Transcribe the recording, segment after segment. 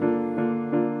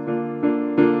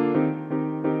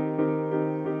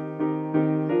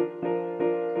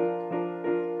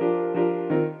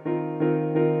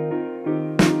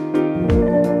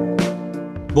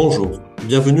Bonjour,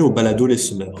 bienvenue au balado Les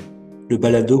Semeurs, le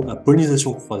balado à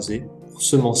pollinisation croisée pour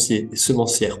semenciers et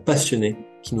semencières passionnés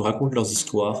qui nous racontent leurs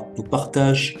histoires, nous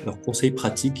partagent leurs conseils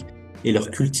pratiques et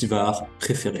leurs cultivars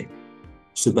préférés.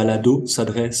 Ce balado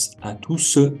s'adresse à tous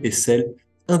ceux et celles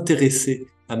intéressés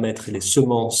à mettre les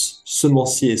semences,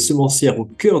 semenciers et semencières au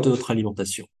cœur de notre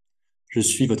alimentation. Je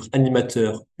suis votre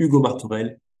animateur Hugo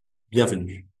Martorell,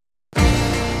 bienvenue.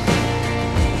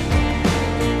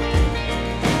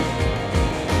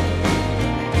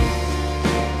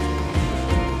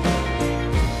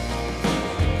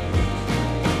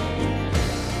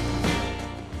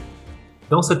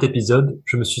 Dans cet épisode,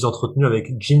 je me suis entretenu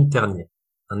avec Jim Ternier,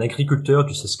 un agriculteur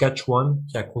du Saskatchewan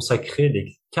qui a consacré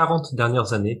les 40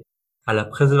 dernières années à la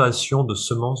préservation de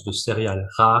semences de céréales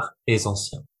rares et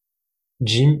anciens.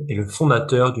 Jim est le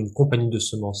fondateur d'une compagnie de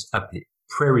semences appelée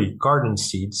Prairie Garden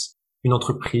Seeds, une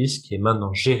entreprise qui est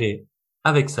maintenant gérée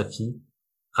avec sa fille,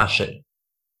 Rachel.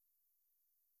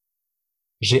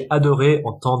 J'ai adoré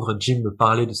entendre Jim me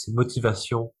parler de ses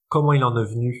motivations, comment il en est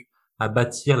venu à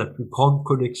bâtir la plus grande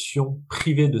collection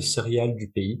privée de céréales du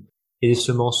pays et des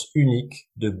semences uniques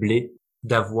de blé,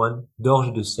 d'avoine, d'orge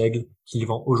et de seigle qu'il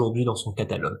vend aujourd'hui dans son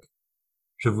catalogue.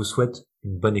 Je vous souhaite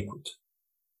une bonne écoute.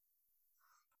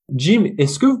 Jim,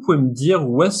 est-ce que vous pouvez me dire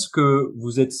où est-ce que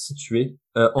vous êtes situé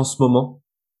en ce moment?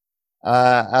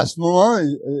 À ce moment,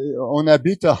 on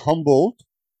habite à Humboldt,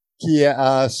 qui est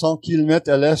à 100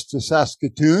 kilomètres à l'est de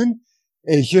Saskatoon,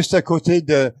 et juste à côté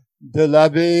de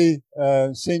l'abbaye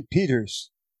Saint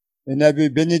Peter's, un abbé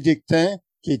bénédictin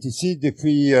qui est ici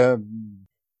depuis un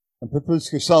peu plus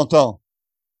que 100 ans.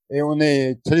 Et on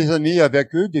est très amis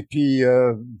avec eux depuis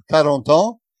 40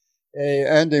 ans. Et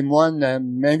un des moines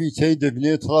m'a invité de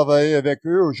venir travailler avec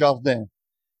eux au jardin.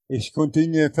 Et je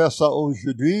continue à faire ça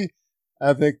aujourd'hui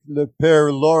avec le père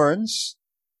Lawrence,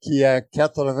 qui a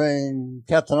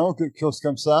 84 ans, quelque chose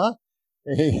comme ça.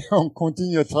 Et on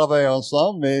continue à travailler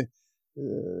ensemble, mais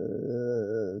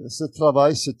ce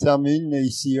travail se termine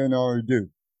ici un an ou deux.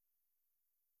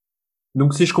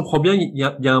 Donc, si je comprends bien, il y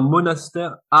a un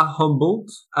monastère à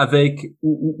Humboldt avec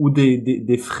où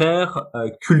des frères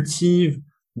cultivent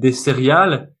des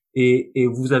céréales et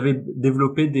vous avez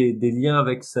développé des liens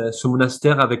avec ce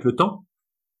monastère avec le temps?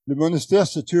 Le monastère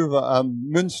se trouve à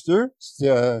Münster, c'est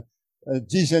à une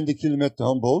dizaine de kilomètres de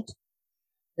Humboldt,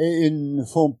 et ils ne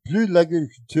font plus de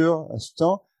l'agriculture à ce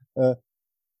temps.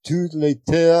 Toutes les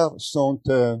terres sont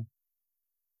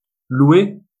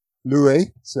Loué?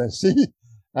 louées, ça si,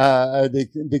 à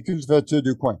des cultivateurs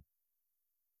du coin.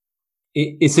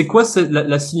 Et c'est quoi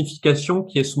la signification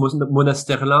qui est ce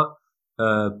monastère-là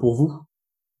pour vous?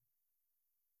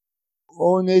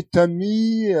 On est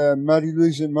amis,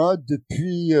 Marie-Louise et moi,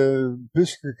 depuis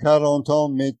plus que 40 ans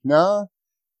maintenant,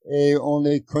 et on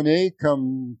les connaît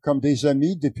comme des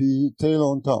amis depuis très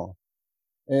longtemps.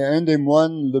 Et un des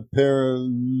moines, le père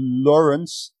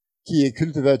Lawrence, qui est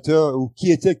cultivateur, ou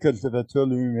qui était cultivateur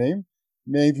lui-même,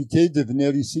 m'a invité de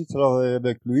venir ici travailler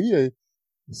avec lui, et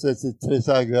c'était très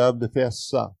agréable de faire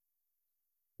ça.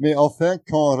 Mais enfin,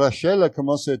 quand Rachel a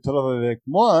commencé à travailler avec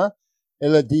moi, hein,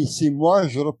 elle a dit, si moi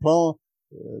je reprends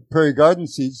Prairie Garden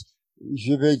Seeds,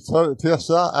 je vais faire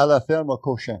ça à la ferme à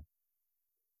Cochin.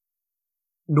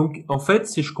 Donc, en fait,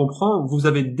 si je comprends, vous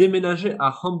avez déménagé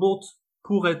à Humboldt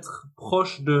pour être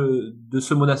proche de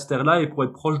ce monastère-là et pour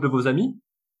être proche de vos amis?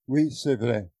 Oui, c'est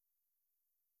vrai.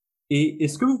 Et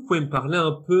est-ce que vous pouvez me parler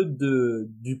un peu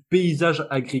du paysage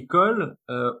agricole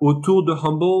autour de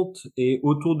Humboldt et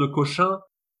autour de Cochin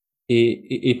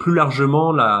et plus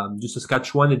largement du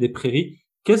Saskatchewan et des prairies?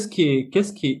 Qu'est-ce qui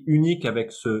est unique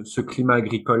avec ce climat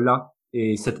agricole-là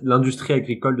et l'industrie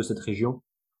agricole de cette région?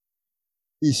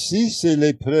 Ici, c'est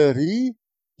les prairies.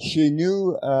 Chez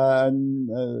nous,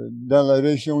 dans la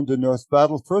région de North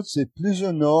Battleford, c'est plus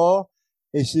au nord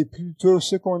et c'est plutôt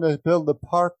ce qu'on appelle the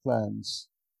parklands.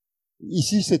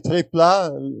 Ici, c'est très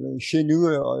plat. Chez nous,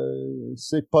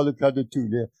 c'est pas le cas de tout.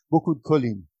 Il y a beaucoup de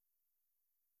collines.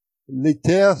 Les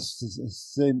terres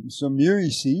sont mieux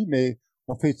ici, mais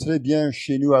on fait très bien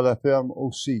chez nous à la ferme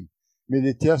aussi. Mais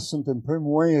les terres sont un peu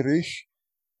moins riches.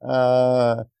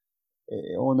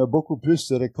 Et on a beaucoup plus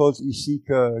de récoltes ici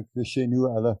que chez nous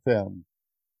à la ferme.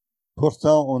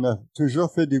 Pourtant, on a toujours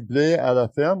fait du blé à la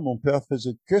ferme. Mon père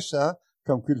faisait que ça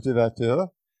comme cultivateur.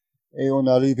 Et on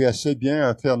arrivait assez bien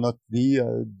à faire notre vie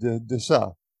de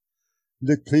ça.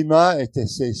 Le climat était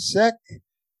assez sec.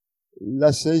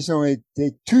 La saison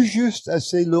était tout juste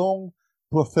assez longue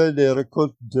pour faire des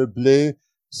récoltes de blé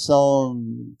sans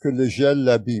que le gel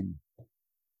l'abîme.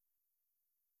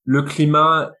 Le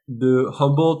climat de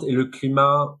Humboldt et le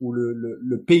climat ou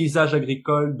le paysage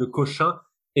agricole de Cochin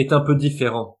est un peu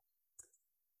différent.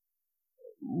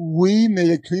 Oui, mais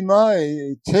le climat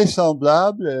est très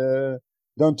semblable.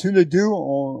 Dans tous les deux,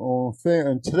 on fait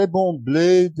un très bon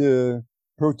blé de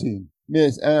protéines, mais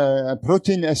un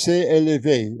protéine assez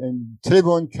élevé, une très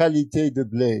bonne qualité de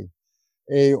blé.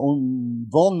 Et on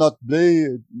vend notre blé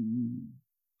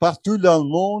partout dans le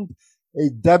monde. Et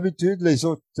d'habitude, les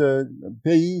autres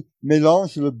pays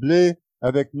mélangent le blé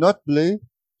avec notre blé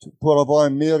pour avoir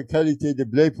une meilleure qualité de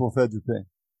blé pour faire du pain.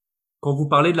 Quand vous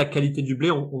parlez de la qualité du blé,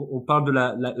 on parle de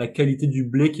la qualité du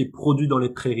blé qui est produit dans les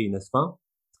prairies, n'est-ce pas?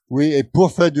 Oui, et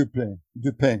pour faire du pain,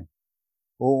 du pain.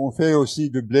 On fait aussi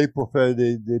du blé pour faire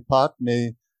des pâtes,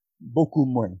 mais beaucoup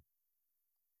moins.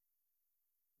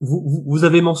 Vous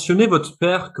avez mentionné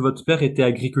que votre père était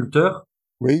agriculteur.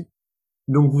 Oui,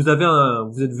 Donc vous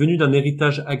êtes venu d'un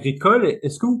héritage agricole.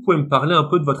 Est-ce que vous pouvez me parler un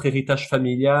peu de votre héritage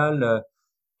familial?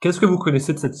 Qu'est-ce que vous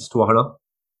connaissez de cette histoire-là?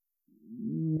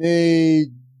 mes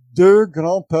deux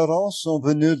grands-parents sont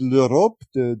venus de l'Europe,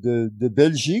 de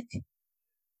Belgique,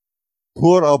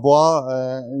 pour avoir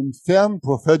une ferme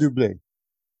pour faire du blé.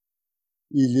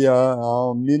 Il y a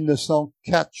en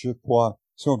 1904, je crois,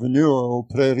 ils sont venus aux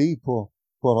prairies pour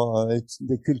être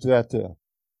des cultivateurs.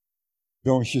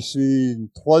 Donc, je suis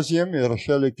une troisième et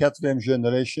Rachel est quatrième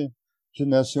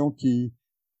génération qui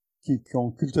sont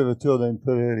cultivateurs d'une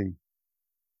prairie.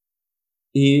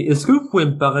 Et est-ce que vous pouvez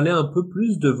me parler un peu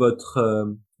plus de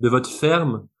votre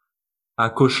ferme à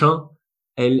Cochin?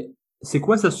 Elle, c'est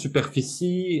quoi sa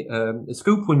superficie? Est-ce que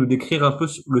vous pouvez nous décrire un peu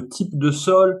le type de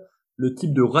sol, le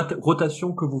type de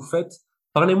rotation que vous faites?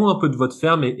 Parlez-moi un peu de votre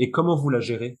ferme et comment vous la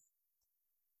gérez.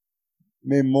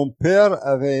 Mais mon père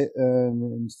avait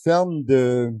une ferme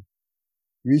de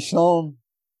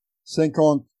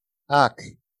 850 acres,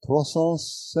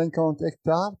 350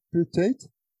 hectares peut-être.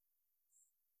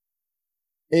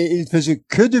 Et il faisait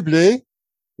que du blé.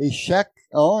 Et chaque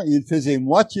an, il faisait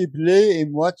moitié blé et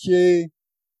moitié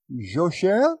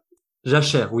jachère.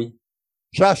 Jachère, oui.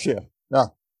 Jachère,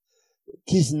 là,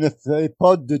 qui ne fait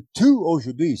pas de tout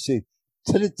aujourd'hui. C'est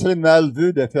très, très mal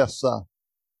vu de faire ça.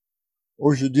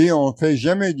 Aujourd'hui, on fait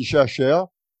jamais du jachère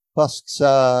parce que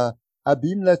ça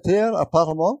abîme la terre,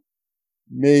 apparemment.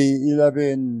 Mais il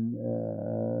avait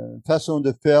une façon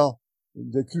de faire,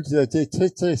 de cultiver très,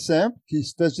 très simple qui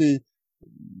se faisait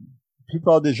la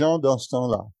plupart des gens dans ce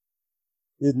temps-là.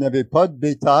 Il n'avait pas de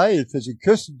bétail, il faisait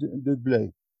que de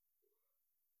blé.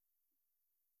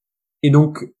 Et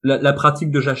donc, la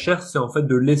pratique de jachère, c'est en fait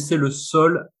de laisser le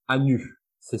sol à nu.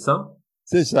 C'est ça?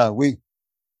 C'est ça, oui,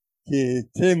 qui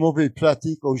est très mauvaise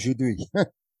pratique aujourd'hui.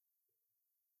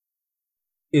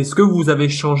 Est-ce que vous avez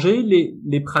changé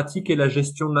les pratiques et la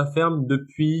gestion de la ferme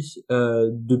depuis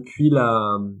que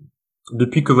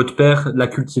votre père la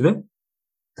cultivait?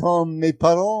 Quand mes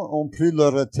parents ont pris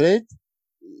leur retraite,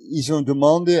 ils ont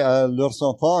demandé à leurs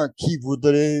enfants qui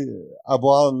voudraient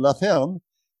avoir la ferme,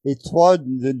 et trois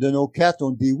de nos quatre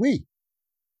ont dit oui.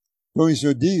 Donc ils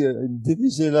ont dit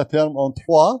diviser la ferme en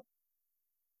trois,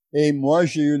 et moi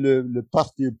j'ai eu le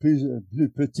parti plus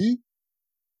petit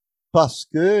parce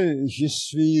que je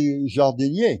suis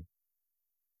jardinier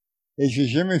et j'ai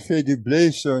jamais fait du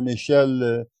blé sur une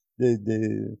échelle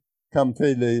comme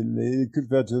fait les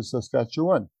cultivateurs de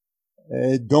Saskatchewan.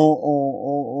 Et donc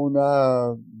on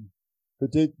a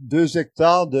peut-être 2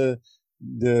 hectares de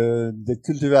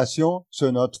cultivation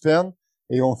sur notre ferme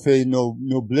et on fait nos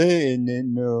blés et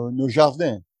nos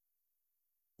jardins.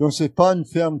 Donc c'est pas une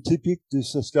ferme typique de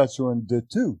Saskatchewan de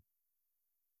tout.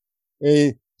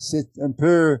 Et c'est un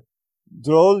peu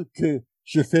drôle que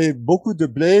je fais beaucoup de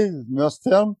blé dans notre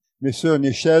ferme, mais sur une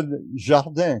échelle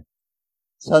jardin.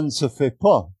 Ça ne se fait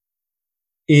pas.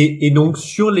 Et donc,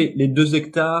 sur les 2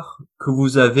 hectares que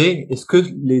vous avez, est-ce que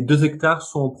les 2 hectares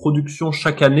sont en production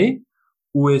chaque année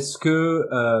ou est-ce que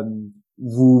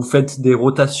vous faites des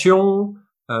rotations?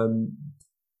 Euh,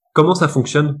 Comment ça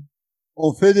fonctionne?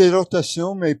 On fait des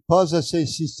rotations, mais pas assez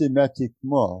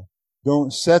systématiquement.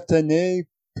 Donc, cette année,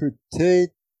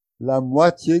 peut-être la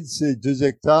moitié de ces 2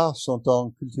 hectares sont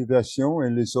en cultivation et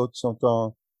les autres sont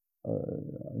en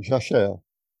jachère.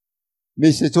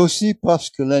 Mais c'est aussi parce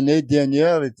que l'année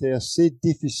dernière était assez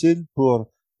difficile pour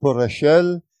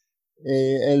Rachel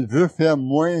et elle veut faire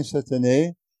moins cette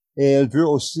année et elle veut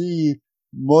aussi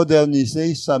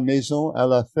moderniser sa maison à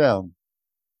la ferme.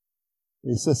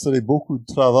 Et ça serait beaucoup de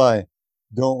travail.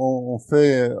 Donc on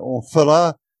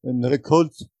fera une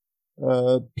récolte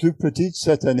plus petite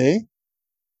cette année.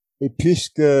 Et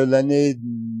puisque l'année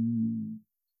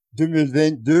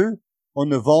 2022, on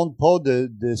ne vend pas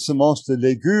de semences de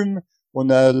légumes, on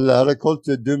a la récolte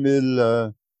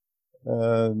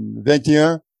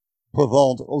 2021 pour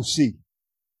vendre aussi.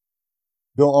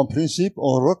 Donc en principe,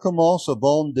 on recommence à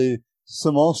vendre des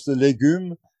semences de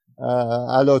légumes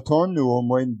à l'automne ou au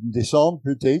mois de décembre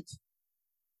peut-être.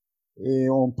 Et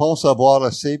on pense avoir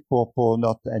assez pour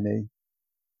notre année.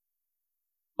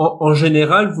 En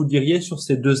général, vous diriez sur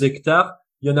ces 2 hectares,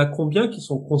 il y en a combien qui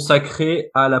sont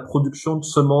consacrés à la production de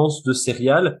semences de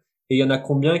céréales et il y en a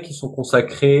combien qui sont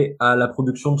consacrés à la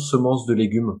production de semences de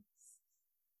légumes?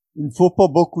 Il ne faut pas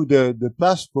beaucoup de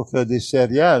place pour faire des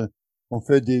céréales. On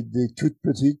fait des toutes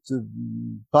petites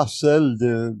parcelles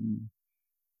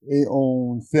et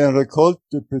on fait une récolte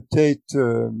de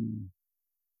peut-être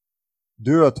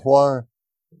 2 à 3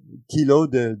 kilos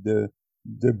de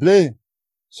blé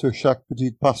sur chaque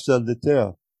petite parcelle de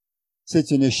terre.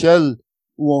 C'est une échelle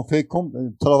où on fait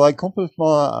travaille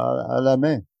complètement à la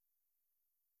main.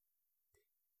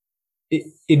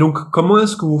 Et donc, comment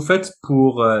est-ce que vous faites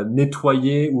pour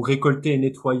nettoyer ou récolter et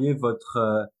nettoyer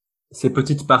ces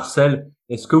petites parcelles?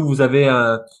 Est-ce que vous avez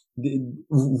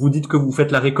vous dites que vous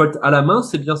faites la récolte à la main,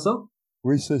 c'est bien ça?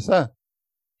 Oui, c'est ça.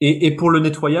 Et pour le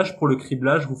nettoyage, pour le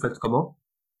criblage, vous faites comment?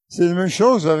 C'est la même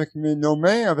chose avec nos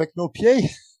mains, avec nos pieds,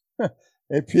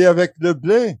 et puis avec le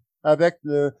blé, avec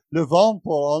le vent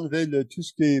pour enlever tout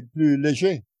ce qui est plus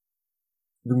léger.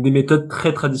 Donc des méthodes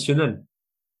très traditionnelles.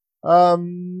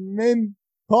 Même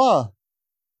pas,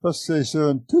 parce que c'est sur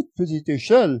une toute petite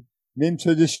échelle. Même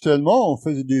traditionnellement, on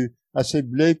faisait assez de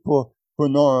blé pour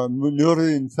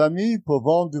nourrir une famille, pour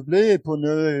vendre du blé et pour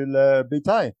nourrir le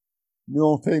bétail. Nous,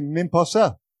 on fait même pas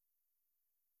ça.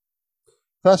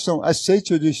 Façon assez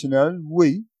traditionnelle,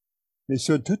 oui, mais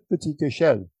sur toute petite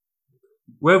échelle.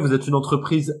 Ouais, vous êtes une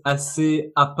entreprise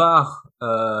assez à part,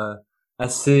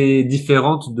 assez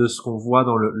différente de ce qu'on voit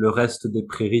dans le reste des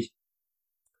prairies.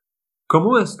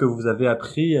 Comment est-ce que vous avez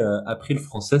appris le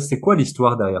français? C'est quoi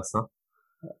l'histoire derrière ça?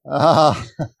 Ah,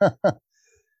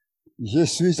 je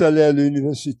suis allé à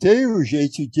l'université où j'ai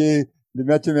étudié les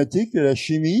mathématiques et la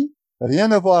chimie,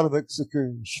 rien à voir avec ce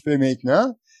que je fais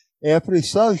maintenant. Et après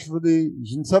ça, je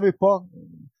ne savais pas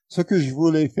ce que je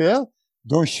voulais faire.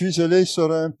 Donc, je suis allé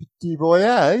sur un petit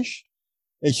voyage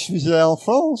et je suis allé en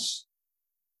France.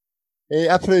 Et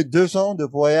après 2 ans de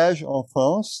voyage en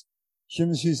France, je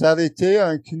me suis arrêté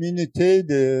à une communauté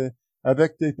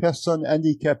avec des personnes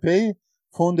handicapées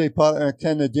fondée par un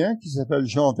Canadien qui s'appelle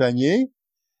Jean Vanier.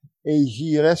 Et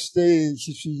je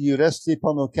suis resté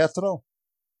pendant 4 ans.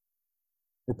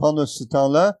 Et pendant ce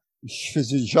temps-là, je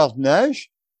faisais du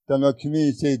jardinage dans la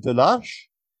communauté de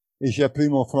l'Arche et j'ai appris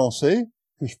mon français,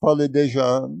 que je parlais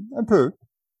déjà un peu.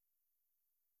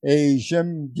 Et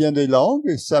j'aime bien les langues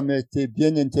et ça m'était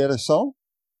bien intéressant.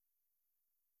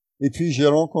 Et puis j'ai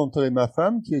rencontré ma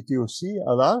femme qui était aussi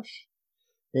à l'Arche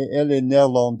et elle est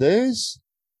néerlandaise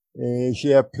et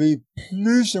j'ai appris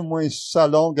plus ou moins sa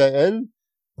langue à elle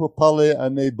pour parler à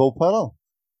mes beaux-parents.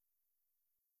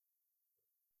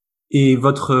 Et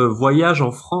votre voyage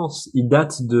en France, il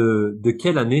date de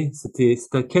quelle année? C'était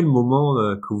à quel moment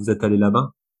que vous êtes allé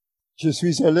là-bas? Je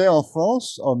suis allé en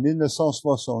France en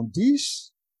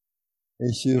 1970 et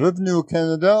je suis revenu au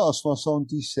Canada en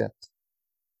 77.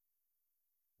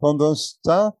 Pendant ce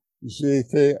temps, j'ai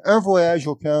fait un voyage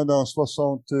au Canada en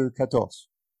 74.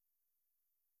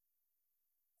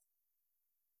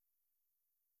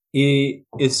 Et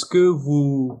est-ce que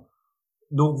vous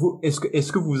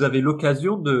avez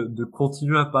l'occasion de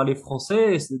continuer à parler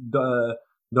français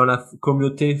dans la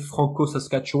communauté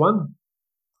franco-saskatchewan?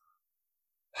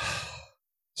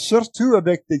 Surtout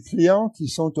avec des clients qui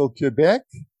sont au Québec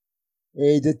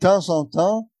et de temps en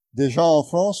temps, des gens en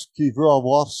France qui veulent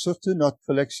avoir surtout notre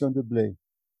collection de blé.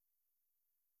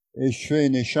 Et je fais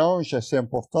un échange assez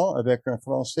important avec un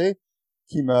Français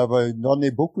qui m'avait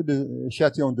donné beaucoup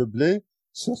d'échantillons de blé,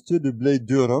 surtout de blé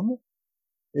Durham,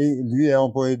 et lui a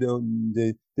envoyé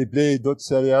des blés et d'autres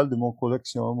céréales de mon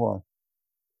collection à moi.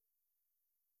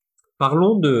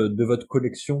 Parlons de votre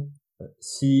collection.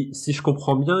 Si je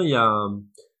comprends bien, il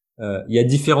y a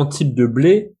différents types de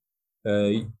blé,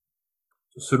 euh,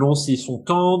 selon s'ils sont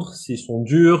tendres, s'ils sont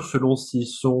durs, selon s'ils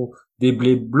sont des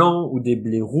blés blancs ou des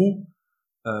blés roux,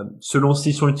 selon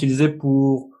s'ils sont utilisés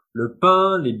pour le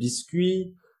pain, les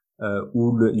biscuits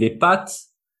ou les pâtes,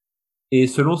 et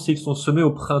selon s'ils sont semés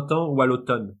au printemps ou à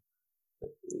l'automne.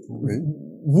 Oui.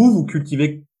 Vous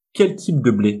cultivez quel type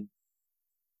de blé?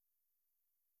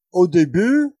 Au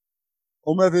début,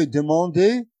 on m'avait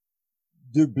demandé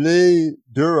de blé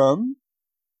Durham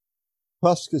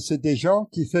parce que c'est des gens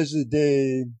qui faisaient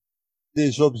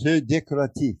des objets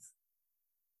décoratifs.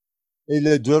 Et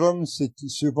le Durham, c'est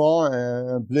souvent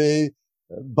un blé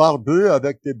barbu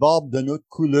avec des barbes d'une autre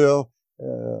couleur.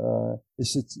 Et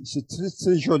c'est très,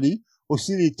 très joli.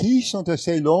 Aussi, les tiges sont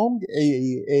assez longues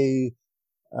et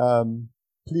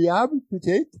pliables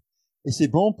peut-être. et c'est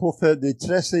bon pour faire des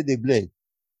tressés des blés.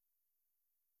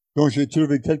 Donc, j'ai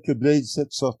trouvé quelques blés de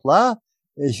cette sorte-là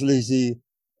et je les ai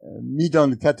mis dans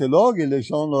le catalogue et les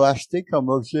gens l'ont acheté comme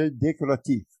objet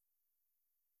décoratif.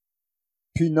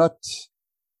 Puis notre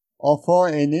enfant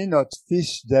aîné, notre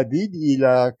fils David, il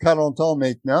a 40 ans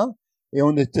maintenant et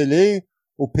on est allé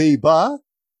aux Pays-Bas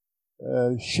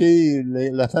chez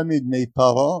la famille de mes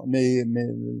parents,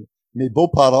 mes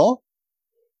beaux-parents.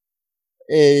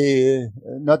 Et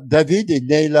notre David est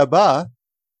né là-bas.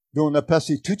 Donc, on a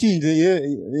passé tout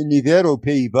un hiver aux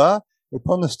Pays-Bas. Et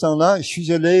pendant ce temps-là, je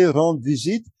suis allé rendre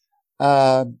visite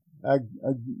à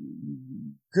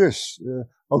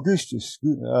Augustus,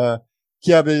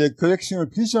 qui avait la collection la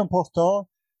plus importante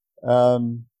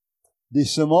des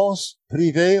semences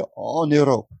privées en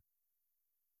Europe.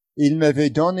 Il m'avait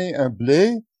donné un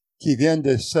blé qui vient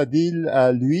de sa ville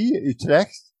à lui,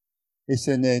 Utrecht, et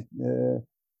c'est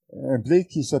un blé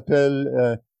qui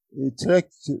s'appelle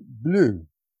Utrecht bleu.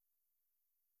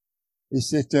 Et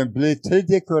c'est un blé très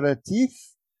décoratif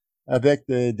avec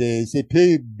des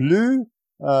épées bleues,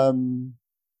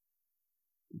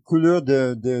 couleur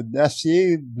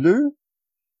d'acier bleu,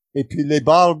 et puis les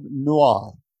barbes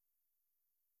noires.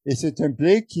 Et c'est un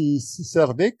blé qui se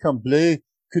servait comme blé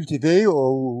cultivé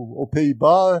aux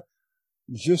Pays-Bas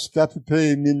jusqu'à peu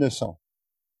près 1900.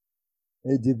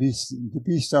 Et depuis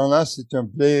ce temps-là, c'est un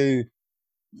blé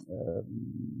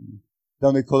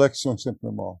dans les collections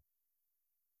simplement.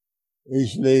 Et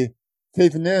je l'ai fait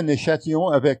venir un échantillon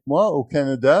avec moi au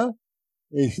Canada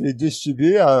et je l'ai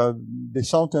distribué à des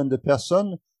centaines de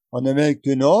personnes en Amérique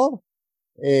du Nord.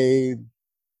 Et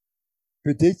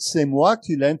peut-être c'est moi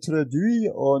qui l'ai introduit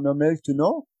en Amérique du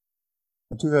Nord.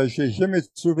 En tout cas, j'ai jamais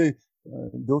trouvé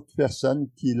d'autres personnes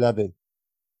qui l'avaient.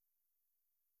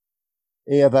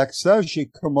 Et avec ça, j'ai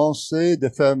commencé de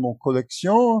faire mon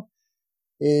collection.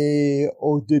 Et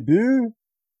au début,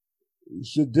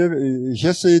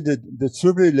 j'essayais de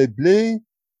trouver les blés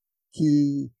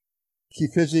qui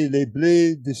faisaient les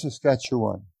blés de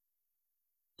Saskatchewan.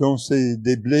 Donc, c'est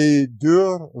des blés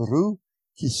durs, roux,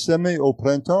 qui semaient au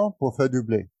printemps pour faire du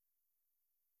blé.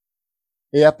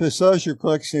 Et après ça, je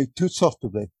collectionnais toutes sortes de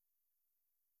blés.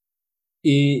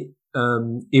 Et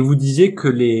vous disiez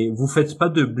que vous faites pas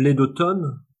de blé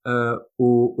d'automne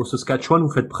au Saskatchewan,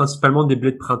 vous faites principalement des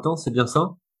blés de printemps, c'est bien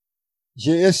ça?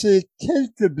 J'ai essayé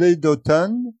quelques blés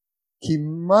d'automne qui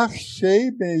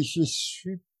marchaient, mais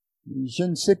je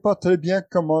ne sais pas très bien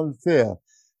comment le faire.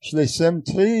 Je les sème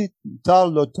très tard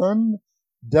l'automne,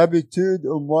 d'habitude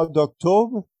au mois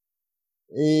d'octobre,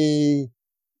 et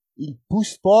ils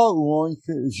poussent pas ou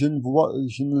je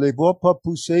ne les vois pas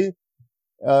pousser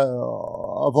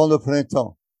avant le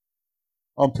printemps.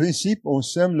 En principe, on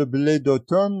sème le blé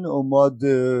d'automne au mois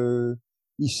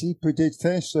ici peut-être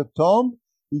fin septembre.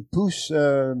 Il pousse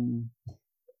un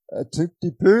tout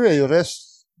petit peu et il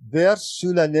reste vert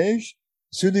sous la neige,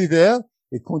 sous l'hiver,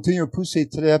 et continue à pousser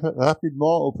très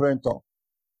rapidement au printemps.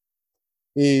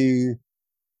 Et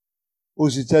aux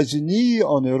États-Unis,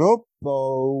 en Europe,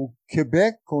 au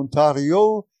Québec,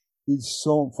 Ontario, ils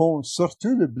font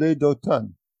surtout le blé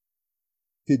d'automne,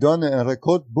 qui donne une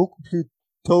récolte beaucoup plus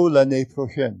tôt l'année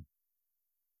prochaine.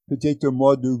 Peut-être au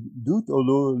mois d'août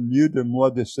au lieu du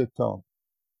mois de septembre.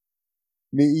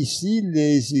 Mais ici,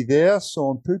 les hivers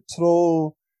sont un peu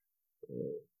trop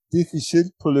difficiles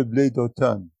pour le blé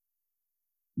d'automne.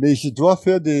 Mais je dois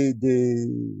faire des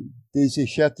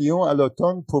échantillons à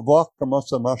l'automne pour voir comment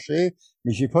ça marchait,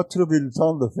 mais j'ai pas trouvé le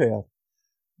temps de le faire.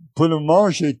 Pour le moment,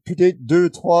 j'ai peut-être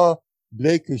 2-3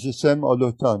 blés que je sème à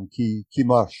l'automne qui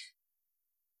marchent.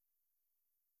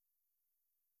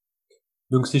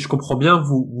 Donc, si je comprends bien,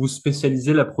 vous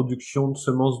spécialisez la production de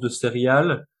semences de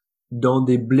céréales dans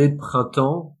des blés de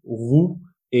printemps roux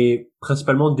et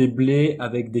principalement des blés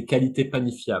avec des qualités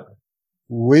panifiables.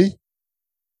 Oui,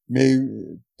 mais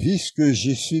puisque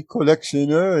je suis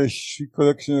collectionneur et je suis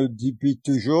collectionneur depuis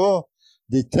toujours,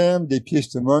 des timbres, des pièces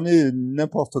de monnaie,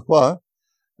 n'importe quoi,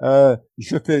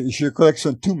 je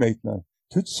collectionne tout maintenant,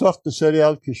 toutes sortes de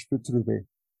céréales que je peux trouver.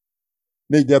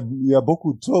 Mais il y a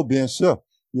beaucoup trop, bien sûr.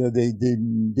 Il y a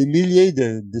des milliers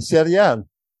de céréales.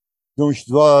 Donc, je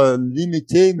dois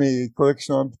limiter mes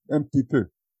collections un petit peu.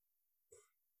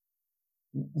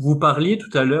 Vous parliez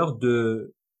tout à l'heure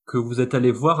que vous êtes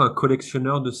allé voir un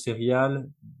collectionneur de céréales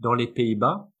dans les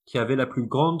Pays-Bas qui avait la plus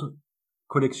grande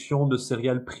collection de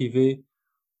céréales privées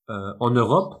en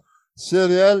Europe.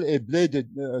 Céréales et blé des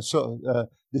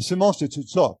semences de toutes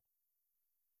sortes.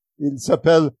 Il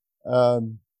s'appelle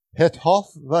Het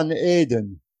Hof van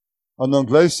Eden. En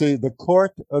anglais, c'est The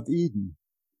Court of Eden.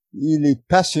 Il est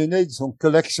passionné de son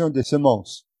collection de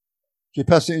semences. J'ai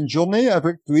passé une journée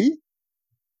avec lui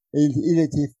Et il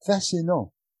était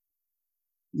fascinant.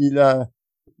 Il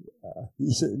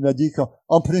m'a dit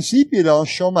qu'en principe, il est en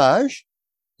chômage,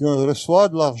 il reçoit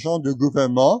de l'argent du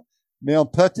gouvernement, mais en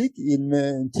pratique, il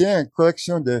maintient une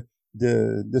collection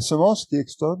de semences qui est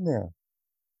extraordinaire.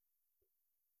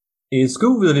 Et est-ce que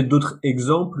vous avez d'autres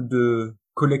exemples de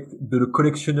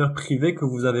collectionneurs privés que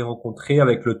vous avez rencontrés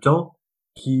avec le temps,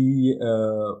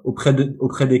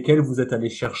 auprès desquels vous êtes allé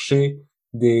chercher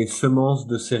des semences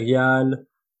de céréales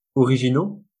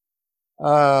originaux?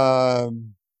 Euh,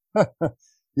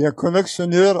 il y a un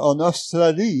collectionneur en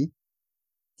Australie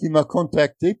qui m'a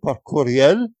contacté par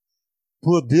courriel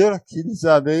pour dire qu'ils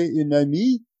avaient une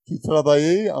amie qui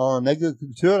travaillait en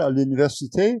agriculture à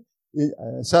l'université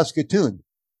Saskatoon.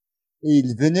 Et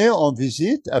il venait en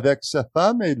visite avec sa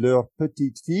femme et leur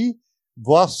petite fille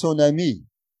voir son ami.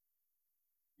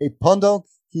 Et pendant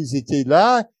qu'ils étaient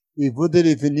là, ils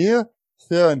voudraient venir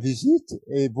faire une visite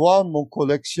et voir mon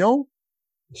collection.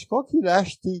 Je crois qu'il a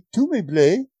acheté tous mes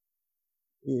blés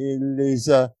et les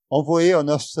a envoyés en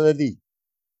Australie.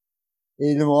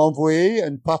 Et ils m'ont envoyé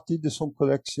une partie de son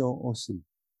collection aussi.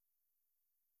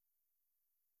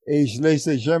 Et je les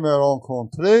ai jamais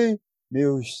rencontrés, mais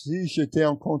aussi j'étais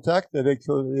en contact avec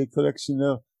les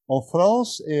collectionneurs en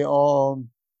France et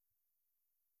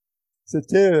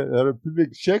c'était la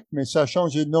République tchèque, mais ça a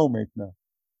changé de nom maintenant.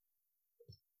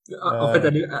 En fait,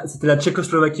 c'était la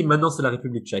Tchécoslovaquie, maintenant c'est la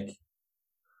République tchèque.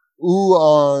 Ou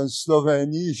en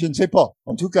Slovénie, je ne sais pas.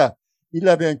 En tout cas, il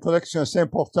avait une collection assez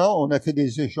importante. On a fait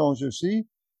des échanges aussi,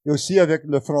 et aussi avec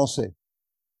le français.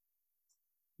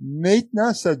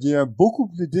 Maintenant, ça devient beaucoup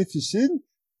plus difficile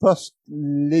parce que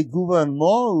les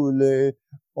gouvernements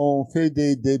ont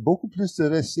fait beaucoup plus de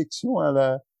restrictions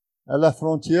à la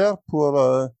frontière pour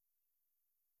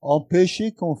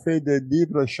empêcher qu'on fait de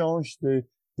libre-échange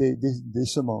des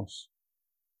semences.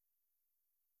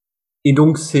 Et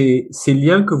donc ces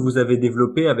liens que vous avez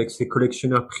développés avec ces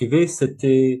collectionneurs privés,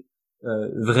 c'était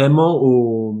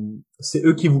vraiment c'est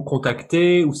eux qui vous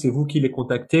contactaient ou c'est vous qui les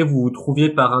contactez, vous vous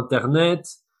trouviez par internet,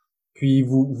 puis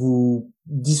vous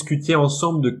discutiez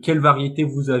ensemble de quelle variété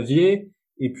vous aviez,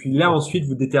 et puis là ensuite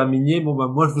vous déterminiez bon bah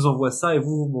moi je vous envoie ça et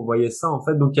vous m'envoyez ça en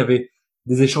fait. Donc il y avait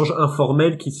des échanges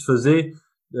informels qui se faisaient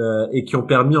et qui ont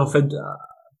permis en fait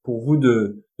pour vous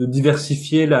de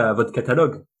diversifier votre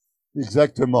catalogue.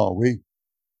 Exactement, oui.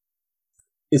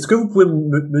 Est-ce que vous pouvez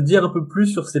me dire un peu plus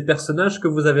sur ces personnages que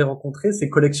vous avez rencontrés, ces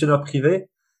collectionneurs privés?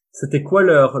 C'était quoi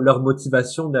leur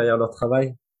motivation derrière leur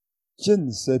travail? Je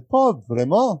ne sais pas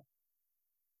vraiment.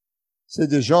 C'est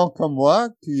des gens comme moi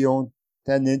qui ont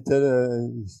un intérêt,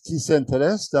 qui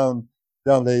s'intéressent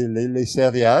dans les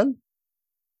céréales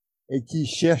et qui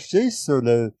cherchaient sur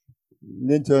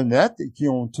l'internet et qui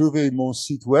ont trouvé mon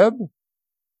site web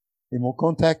et m'ont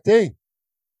contacté.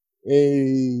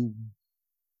 Et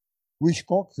oui, je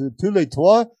crois que tous les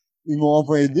trois, ils m'ont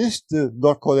envoyé une liste de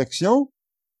leur collection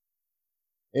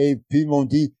et puis ils m'ont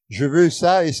dit, je veux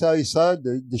ça et ça et ça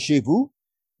de chez vous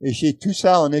et j'ai tout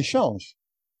ça en échange.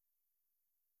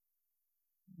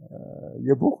 Il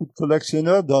y a beaucoup de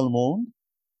collectionneurs dans le monde.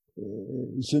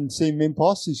 Je ne sais même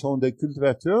pas s'ils sont des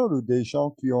cultivateurs ou des gens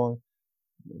qui ont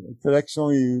une collection.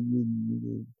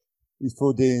 Il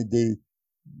faut des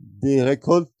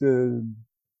récoltes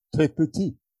très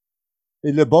petites.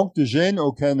 Et le Banque de gènes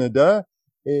au Canada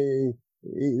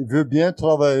veut bien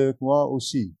travailler avec moi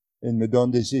aussi. Elle me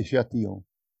donne des échantillons.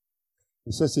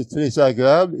 Et ça, c'est très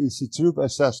agréable. Il se trouve à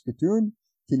Saskatoon,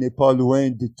 qui n'est pas loin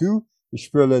du tout, et je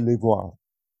peux aller les voir.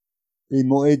 Ils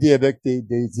m'ont aidé avec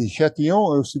des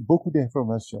échantillons et aussi beaucoup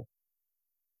d'informations.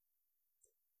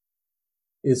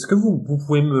 Est-ce que vous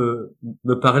pouvez me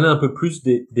parler un peu plus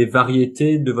des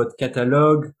variétés de votre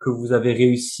catalogue que vous avez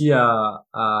réussi à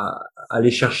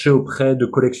aller chercher auprès de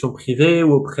collections privées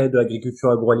ou auprès de l'Agriculture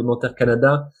Agroalimentaire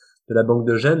Canada, de la Banque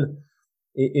de gènes,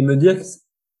 et me dire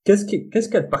qu'est-ce qu'il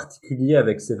y a de particulier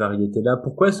avec ces variétés-là?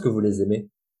 Pourquoi est-ce que vous les aimez?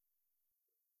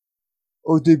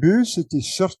 Au début, c'était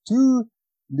surtout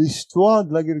l'histoire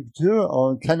de l'agriculture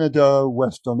en Canada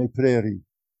ouest, dans les prairies.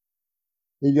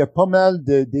 Il y a pas mal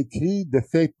d'écrits de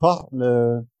faits par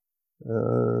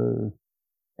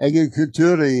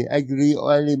Agriculture et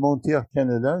Agroalimentaire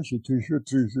Canada. J'ai toujours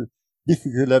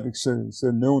difficile avec ce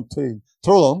nom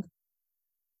trop long.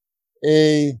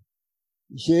 Et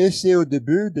j'ai essayé au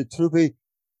début de trouver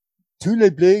tous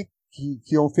les blés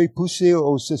qui ont fait pousser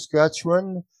au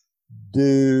Saskatchewan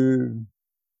de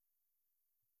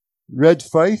Red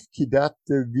Fife, qui date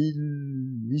de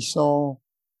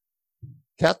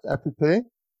 1804 à peu près,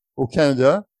 au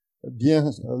Canada, bien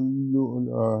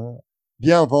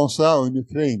avant ça en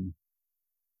Ukraine.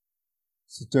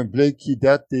 C'est un blé qui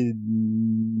date des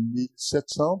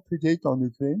 1700 peut-être en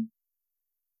Ukraine,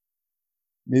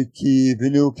 mais qui est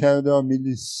venu au Canada en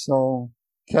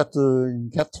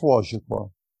 1883, je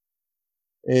crois.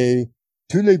 Et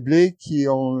tous les blés qui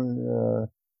ont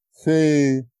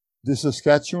fait de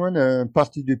Saskatchewan une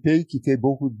partie du pays qui fait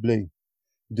beaucoup de blé.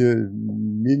 De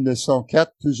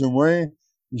 1904 plus ou moins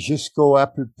jusqu'à à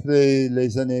peu près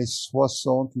les années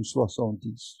 60 ou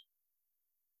 70.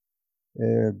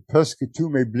 Presque tous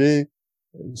mes blés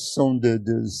sont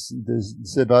de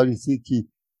ces variétés qui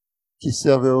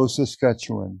servent au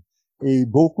Saskatchewan. Et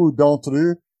beaucoup d'entre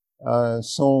eux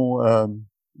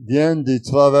viennent du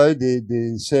travail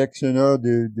des sélectionneurs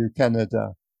du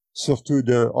Canada, surtout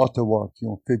de Ottawa, qui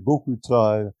ont fait beaucoup de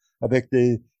travail avec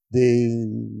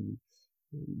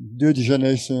deux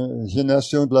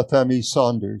générations de la famille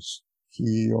Saunders,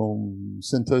 qui ont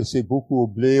s'intéressé beaucoup au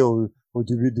blé au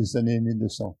début des années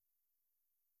 1900.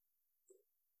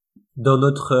 Dans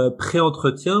notre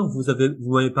pré-entretien, vous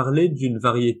m'avez parlé d'une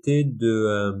variété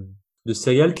de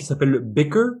céréales qui s'appelle le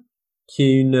Bicker, qui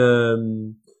est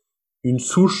une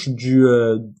souche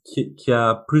qui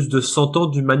a plus de 100 ans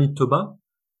du Manitoba.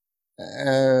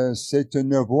 C'est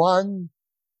une avoine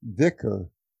Vicker.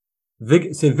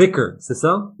 C'est Vicker, c'est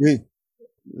ça? Oui.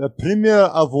 La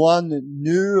première avoine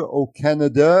nue au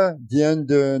Canada vient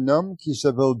d'un homme qui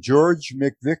s'appelle George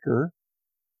McVicker,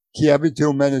 qui habitait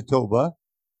au Manitoba.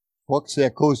 Je crois que c'est à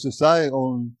cause de ça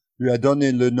on lui a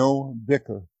donné le nom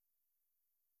Vicker.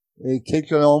 Et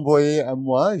quelqu'un l'a envoyé à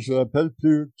moi, je ne rappelle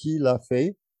plus qui l'a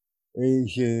fait, et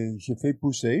j'ai fait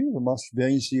pousser, ça marche bien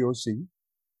ici aussi.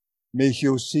 Mais j'ai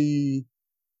aussi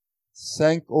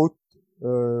 5 autres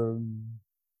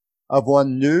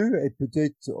avoine nue et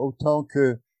peut-être autant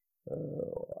que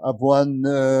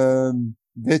avoine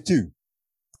vêtue.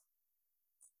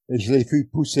 Et je les fais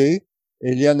pousser.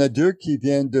 Et il y en a 2 qui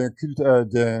viennent d'un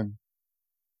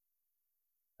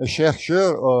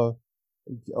chercheur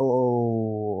en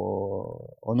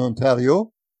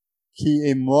Ontario qui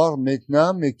est mort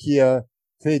maintenant, mais qui a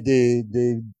fait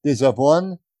des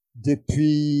avoines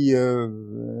depuis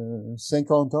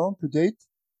 50 ans peut-être.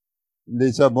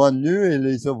 Les avoines nues et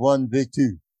les avoines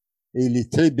vêtues. Et il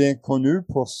est très bien connu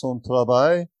pour son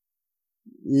travail.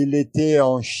 Il était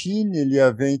en Chine il y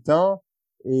a 20 ans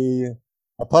et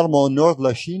apparemment au nord de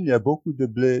la Chine, il y a beaucoup de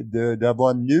blé,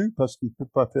 d'avoine nue parce qu'il peut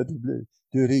pas faire de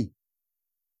riz.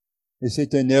 Et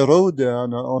c'est un héros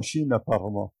en Chine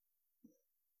apparemment.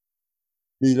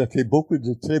 Et il a fait beaucoup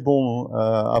de très bons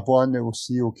avoines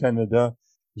aussi au Canada.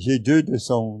 J'ai 2 de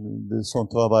son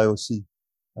travail aussi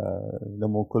dans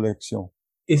mon collection.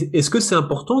 Est-ce que c'est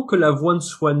important que l'avoine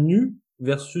soit nue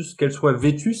versus qu'elle soit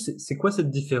vêtue? C'est quoi cette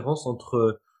différence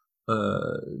entre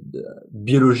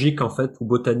biologique en fait ou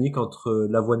botanique entre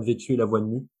l'avoine vêtue et l'avoine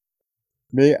nue?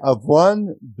 Mais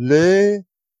avoine, blé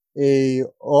et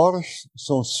orge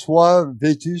sont soit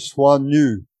vêtus, soit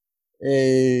nus.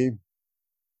 Et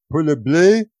pour le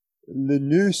blé, le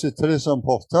nu c'est très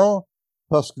important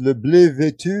parce que le blé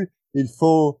vêtu, il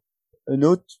faut un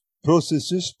autre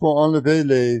processus pour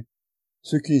enlever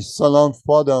ce qui s'enlève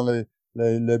pas dans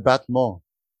le battement.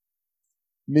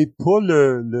 Mais pour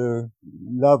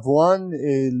l'avoine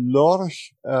et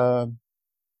l'orge,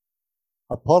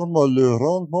 apparemment le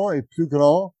rendement est plus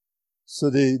grand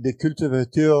sur des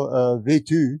cultivateurs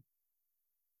vêtus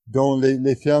dont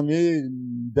les fermiers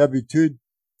d'habitude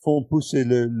font pousser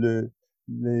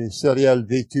les céréales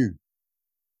vêtues.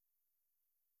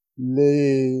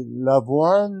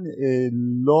 L'avoine et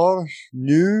l'orge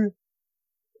nue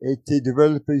étaient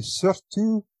développés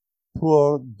surtout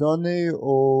pour donner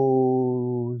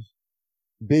au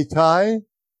bétail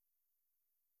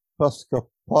parce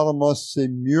qu'apparemment c'est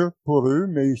mieux pour eux,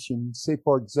 mais je ne sais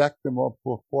pas exactement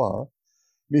pourquoi.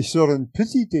 Mais sur une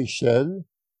petite échelle,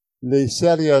 les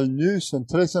céréales nues sont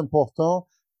très importants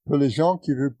pour les gens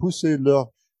qui veulent pousser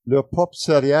leur propre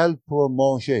céréales pour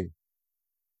manger.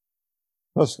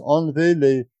 Parce qu'enlever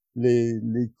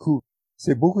les coûts,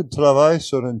 c'est beaucoup de travail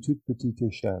sur une toute petite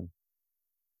échelle.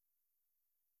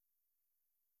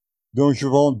 Donc, je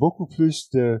vends beaucoup plus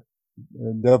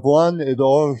d'avoine et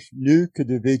d'orge nues que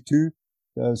de vêtues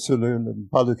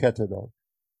par le catalogue.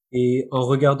 Et en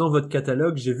regardant votre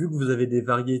catalogue, j'ai vu que vous avez des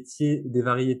variétés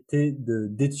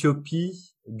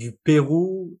d'Éthiopie, du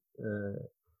Pérou.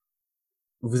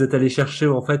 Vous êtes allé chercher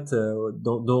en fait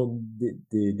dans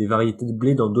des variétés de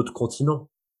blé dans d'autres continents.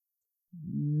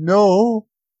 Non,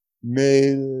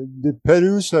 mais de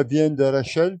Pérou, ça vient de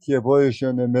Rachel qui a voyagé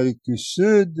en Amérique du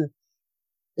Sud.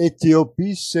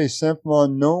 Éthiopie, c'est simplement un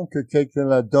nom que quelqu'un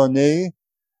l'a donné.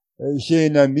 J'ai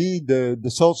un ami de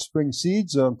Salt Spring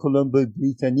Seeds en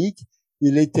Colombie-Britannique.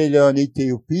 Il était là en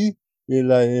Éthiopie.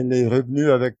 il est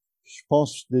revenu avec, je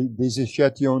pense, des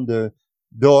échantillons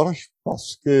d'orge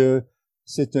parce que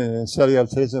c'est un céréale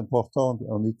très important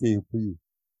en Éthiopie.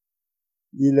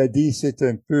 Il a dit c'est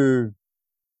un peu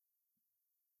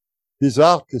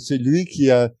bizarre que c'est lui qui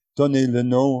a donné le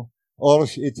nom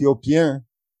orge éthiopien.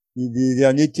 Il y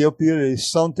a en Éthiopie des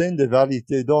centaines de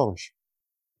variétés d'orge.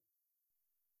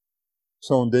 Ce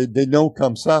sont des noms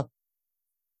comme ça.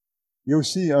 Il y a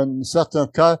aussi, en certains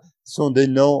cas, sont des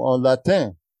noms en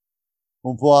latin.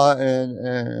 On voit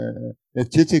un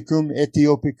Titicum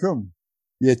ethiopicum.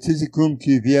 Il y a Titicum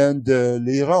qui vient de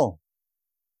l'Iran,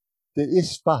 de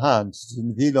Ispahan, c'est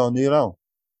une ville en Iran.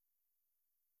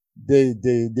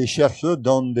 Des chercheurs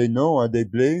donnent des noms à des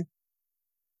blés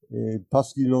et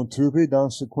parce qu'ils l'ont trouvé dans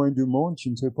ce coin du monde, je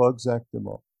ne sais pas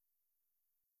exactement.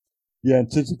 Il y a un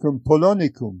Titicum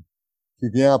polonicum qui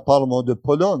vient apparemment de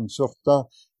Pologne. Pourtant,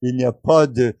 il n'y a pas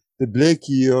de blés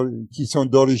qui sont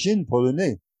d'origine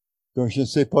polonaise. Donc, je ne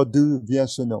sais pas d'où vient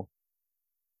ce nom.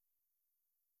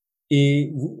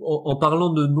 Et en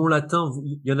parlant de noms latins,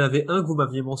 il y en avait un que vous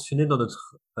m'aviez mentionné dans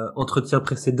notre entretien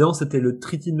précédent, c'était le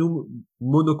Tritinum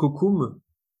monococcum.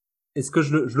 Est-ce que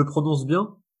je le prononce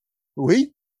bien?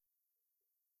 Oui,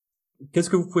 Qu'est-ce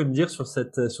que vous pouvez me dire sur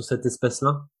cette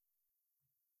espèce-là?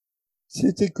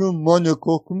 Triticum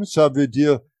monococcum, ça veut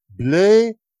dire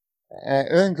blé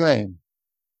à un grain.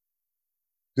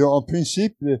 Donc, en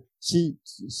principe, si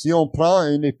on prend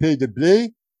une épée de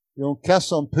blé et on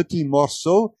casse en petits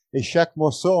morceaux, et chaque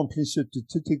morceau, en principe, de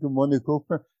Triticum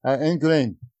monococcum a un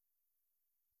grain.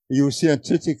 Il y a aussi un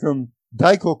Triticum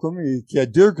dicoccum qui a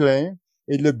 2 grains,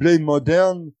 et le blé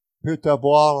moderne peut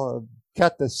avoir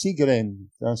 4 à 6 graines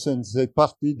dans cette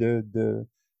partie de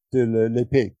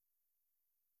l'épée.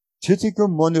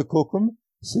 Triticum monococcum,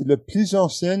 c'est le plus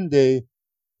ancien des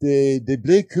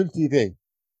blés cultivés,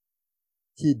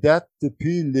 qui date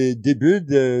depuis les débuts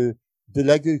de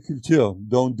l'agriculture,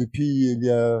 donc depuis il y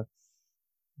a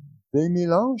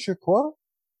 2000 ans, je crois.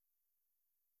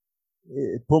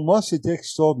 Et pour moi, c'est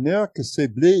extraordinaire que ces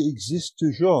blés existent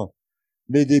toujours.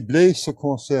 Mais les blés se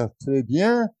conservent très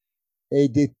bien et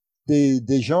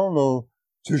des gens l'ont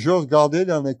toujours gardé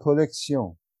dans les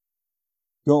collections.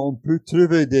 Donc, on peut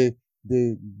trouver des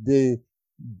blés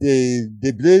des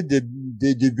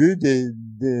débuts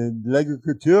de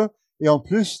l'agriculture et en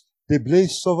plus des blés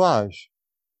sauvages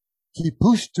qui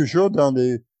poussent toujours dans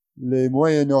les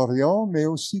Moyen-Orient, mais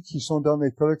aussi qui sont dans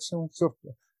les collections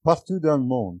partout dans le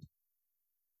monde.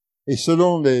 Et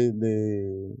selon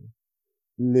les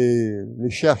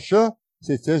chercheurs,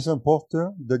 c'est très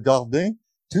important de garder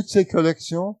toutes ces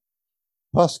collections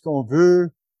parce qu'on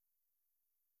veut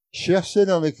chercher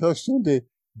dans les collections des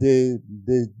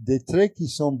traits qui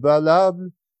sont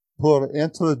valables pour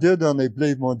introduire dans les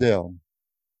blés modernes.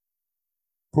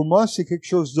 Pour moi, c'est quelque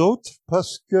chose d'autre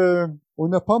parce que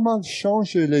on a pas mal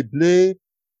changé les blés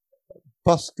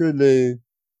parce que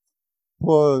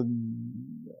pour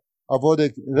avoir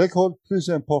des récoltes plus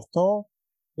importantes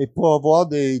et pour avoir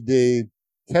des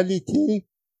qualités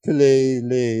que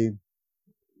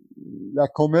la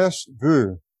commerce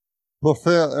veut, pour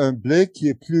faire un blé qui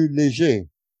est plus léger,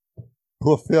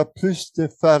 pour faire plus de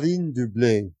farine du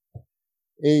blé.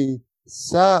 Et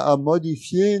ça a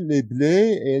modifié les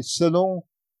blés et selon,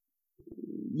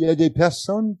 il y a des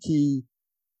personnes qui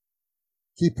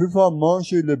peuvent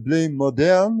manger le blé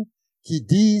moderne, qui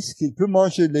disent qu'ils peuvent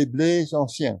manger les blés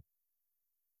anciens.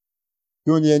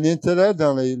 Donc, il y a un intérêt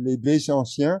dans les blés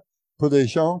anciens pour les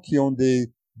gens qui ont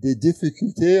des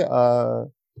difficultés à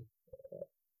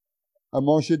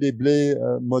manger des blés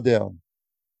modernes.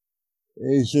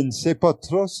 Et je ne sais pas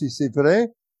trop si c'est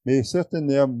vrai, mais certainement,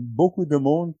 il y a beaucoup de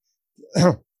monde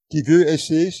qui veut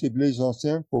essayer ces blés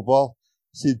anciens pour voir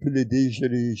s'il peut les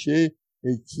diriger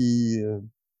et qui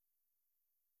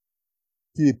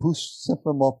les poussent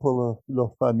simplement pour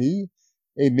leur famille.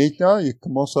 Et maintenant, ils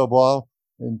commencent à avoir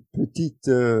une petite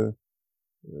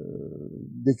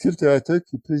des cultivateurs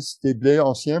qui poussent des blés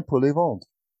anciens pour les vendre.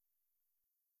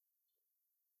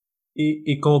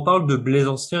 Et quand on parle de blés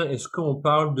anciens, est-ce qu'on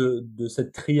parle de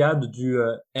cette triade du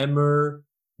emmer,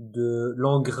 de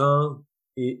l'engrain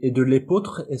et de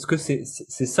l'épeautre? Est-ce que c'est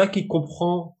ça qui est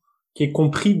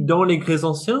compris dans les grès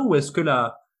anciens, ou est-ce que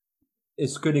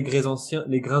les grains anciens,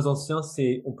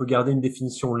 on peut garder une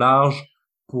définition large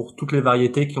pour toutes les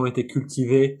variétés qui ont été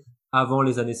cultivées avant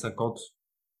les années 50?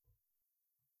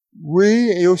 Oui,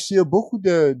 et aussi il y a beaucoup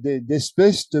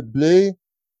d'espèces de blé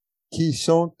qui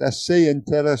sont assez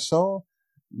intéressants.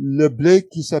 Le blé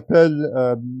qui s'appelle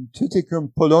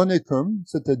Triticum polonicum,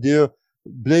 c'est-à-dire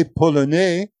blé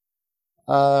polonais,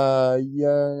 il y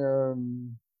a un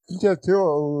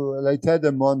cultivateur à l'État de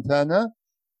Montana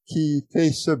qui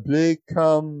fait ce blé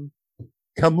comme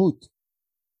kamut.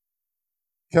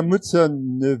 Kamut, ça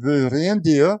ne veut rien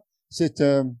dire. C'est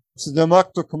une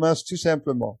marque de commerce tout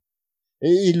simplement.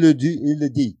 Et il le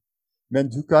dit. Mais en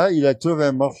tout cas, il a trouvé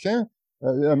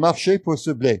un marché pour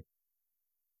ce blé.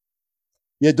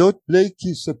 Il y a d'autres blés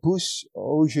qui se poussent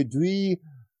aujourd'hui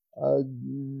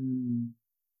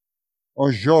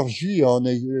en Géorgie, en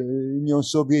Union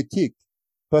soviétique,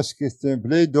 parce que c'est un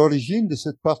blé d'origine de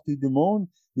cette partie du monde.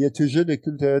 Il y a toujours des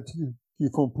cultures qui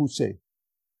font pousser.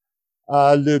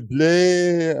 Le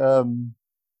blé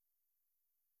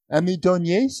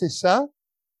amidonnier, c'est ça,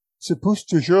 se pousse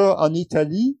toujours en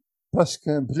Italie parce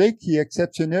qu'un blé qui est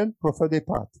exceptionnel pour faire des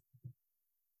pâtes.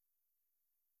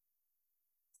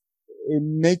 Et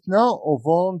maintenant, on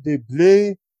vend des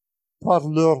blés par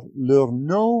leur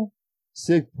nom.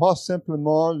 C'est pas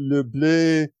simplement le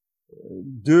blé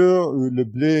dur ou le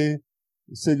blé,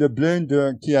 c'est le blé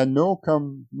qui a un nom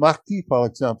comme Marquis, par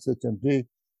exemple. C'est un blé,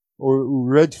 ou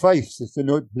Red Fife, c'est un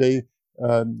autre blé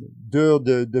dur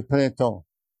de printemps.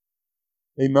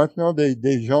 Et maintenant,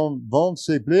 des gens vendent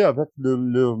ces blés avec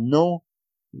leur nom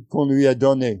qu'on lui a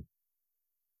donné.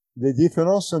 Les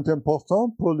différences sont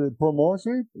importantes pour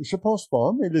manger? Je pense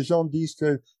pas, mais les gens disent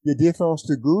qu'il y a des différences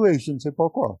de goût et je ne sais pas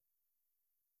quoi.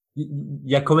 Il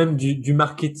y a quand même du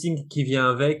marketing qui vient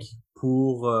avec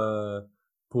pour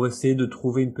essayer de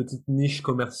trouver une petite niche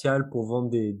commerciale pour vendre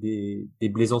des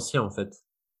blés anciens, en fait.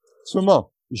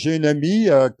 Sûrement. J'ai un ami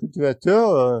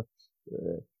cultivateur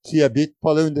qui habite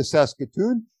pas loin de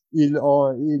Saskatoon. Ils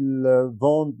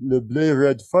vendent le blé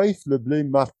Red Fife, le blé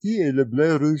Marquis et le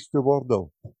blé rouge de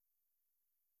Bordeaux.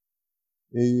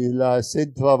 Et il a assez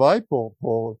de travail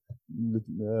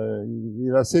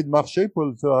il a assez de marché pour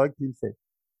le travail qu'il fait.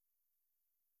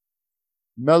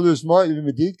 Malheureusement, il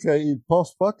me dit qu'il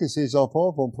pense pas que ses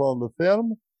enfants vont prendre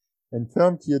une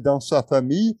ferme qui est dans sa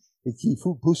famille et qui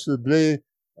pousse le blé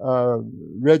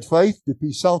Red Fife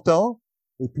depuis 100 ans,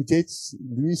 et peut-être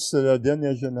lui c'est la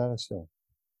dernière génération.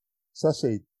 Ça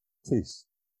c'est triste.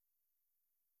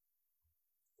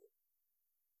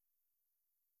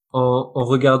 En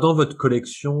regardant votre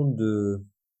collection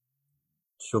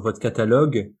sur votre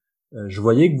catalogue, je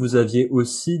voyais que vous aviez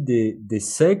aussi des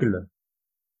seigles,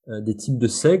 des types de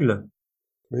seigles.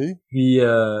 Oui. Puis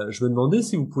je me demandais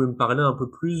si vous pouvez me parler un peu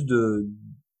plus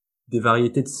des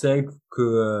variétés de seigles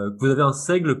que vous avez un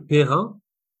seigle Perrin,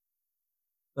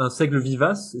 un seigle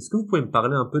vivace. Est-ce que vous pouvez me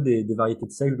parler un peu des variétés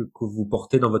de seigles que vous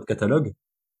portez dans votre catalogue?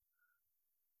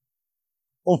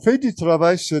 On fait du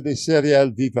travail sur des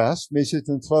céréales vivaces, mais c'est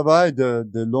un travail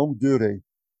de longue durée.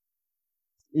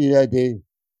 Il y a des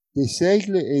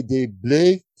seigles et des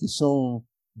blés qui sont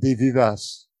des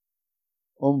vivaces.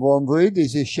 On va envoyer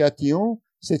des échantillons.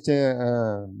 C'est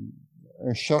un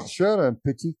chercheur, un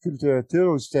petit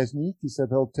cultivateur aux États-Unis qui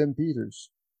s'appelle Tim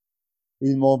Peters.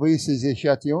 Il m'a envoyé ces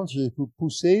échantillons. J'ai pu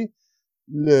pousser.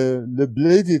 Le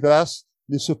blé vivace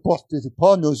ne supporte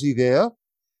pas nos hivers,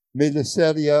 mais le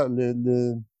céréale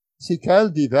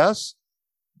vivace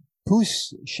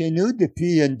pousse chez nous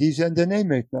depuis une dizaine d'années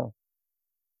maintenant.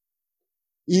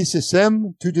 Il se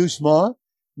sème tout doucement,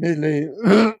 mais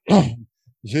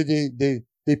j'ai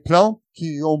des plantes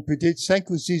qui ont peut-être 5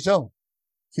 ou 6 ans,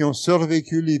 qui ont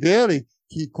survécu l'hiver et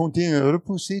qui continuent à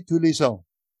repousser tous les ans.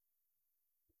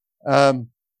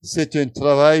 C'est un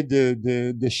travail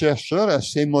de chercheur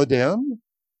assez moderne,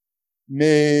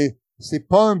 mais c'est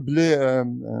pas un blé,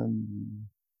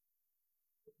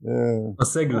 Un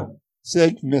seigle.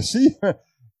 seigle, merci,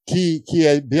 qui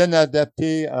est bien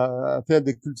adapté à faire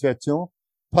des cultivations,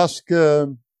 parce que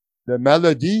la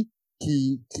maladie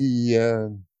qui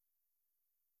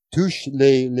touche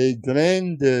les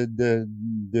graines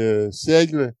de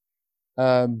seigle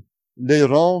les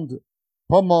rendent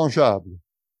pas mangeables.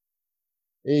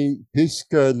 Et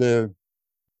puisque le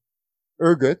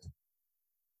ergot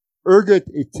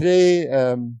est très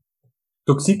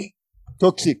Toxique?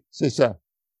 toxique, c'est ça.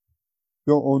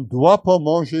 Donc on ne doit pas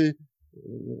manger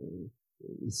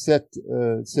ces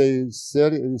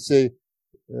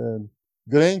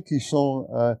grains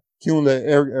qui ont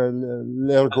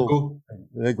l'ergot.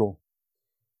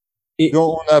 Et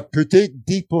Donc on a peut-être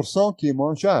 10% qui est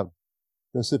mangeable.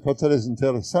 Donc c'est pas très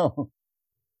intéressant.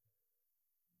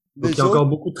 donc il y a encore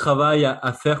beaucoup de travail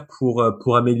à faire pour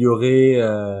améliorer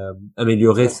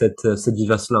cette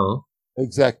vivace-là, hein.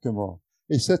 Exactement.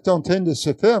 Et c'est en train de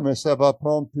se faire, mais ça va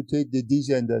prendre peut-être des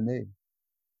dizaines d'années.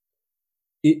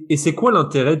 Et c'est quoi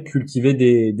l'intérêt de cultiver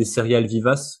des céréales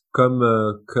vivaces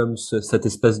comme cette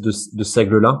espèce de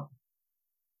seigle-là?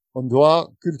 On doit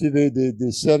cultiver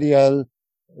des céréales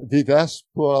vivaces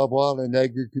pour avoir une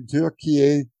agriculture qui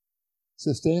est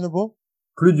sustainable.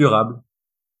 Plus durable.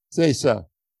 C'est ça.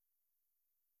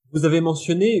 Vous avez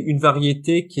mentionné une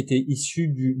variété qui était issue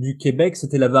du Québec,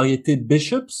 c'était la variété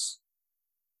Bishops.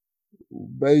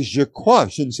 Ben, je crois,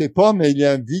 je ne sais pas, mais il y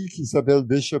a une ville qui s'appelle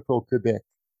Bishop au Québec.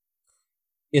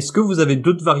 Est-ce que vous avez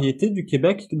d'autres variétés du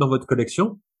Québec dans votre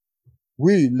collection?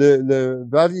 Oui, le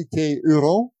variété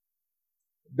Huron,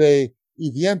 ben,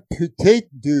 il vient peut-être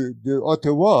de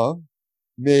Ottawa,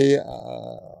 mais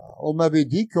on m'avait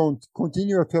dit qu'on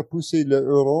continue à faire pousser le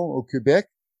Huron au Québec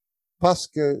parce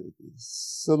que,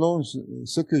 selon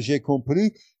ce que j'ai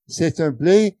compris, c'est un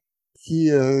blé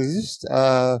qui résiste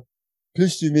à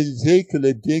plus d'humidité que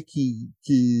les blés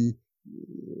qui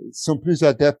sont plus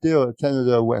adaptés au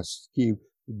Canada-Ouest, qui est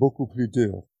beaucoup plus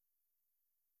dur.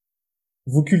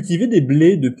 Vous cultivez des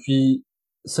blés depuis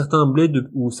certains blés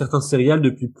ou certains céréales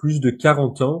depuis plus de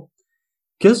 40 ans.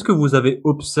 Qu'est-ce que vous avez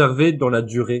observé dans la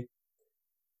durée?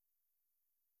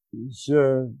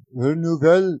 Je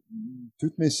renouvelle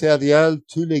toutes mes céréales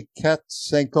tous les 4,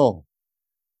 5 ans.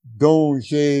 Donc,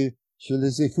 je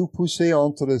les ai fait pousser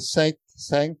entre 5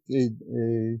 et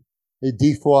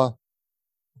 10 fois.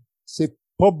 C'est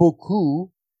pas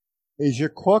beaucoup. Et je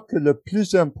crois que le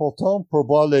plus important pour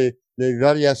voir les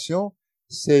variations,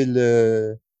 c'est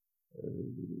le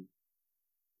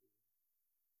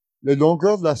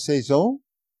longueur de la saison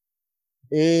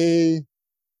et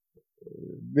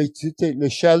mais le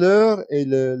chaleur et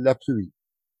la pluie.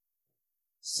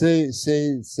 C'est,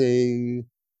 c'est, c'est,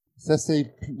 ça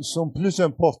sont plus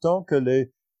importants que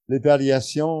les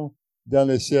variations dans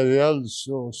les céréales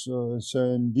sur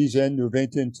une dizaine ou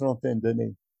vingtaine, trentaine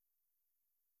d'années.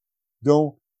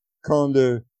 Donc, quand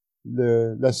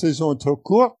la saison est trop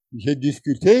courte, j'ai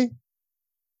discuté.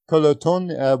 Quand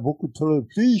l'automne a beaucoup trop de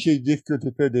pluie, j'ai difficulté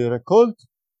de faire des récoltes.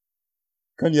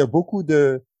 Quand il y a beaucoup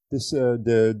de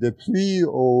pluie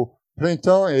au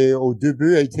printemps et au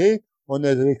début été, on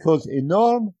a des récoltes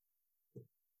énormes.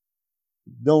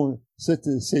 Donc,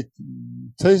 c'est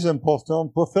très important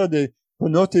pour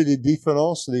noter les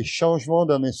différences, les changements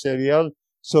dans les céréales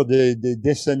sur des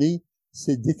décennies.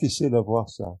 C'est difficile à voir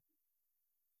ça.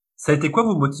 Ça a été quoi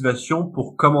vos motivations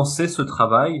pour commencer ce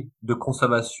travail de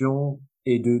conservation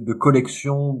et de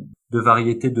collection de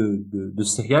variétés de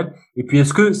céréales? Et puis,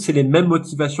 est-ce que c'est les mêmes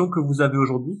motivations que vous avez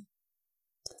aujourd'hui?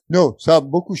 Non, ça a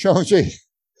beaucoup changé.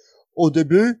 Au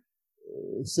début,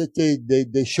 c'était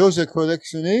des choses à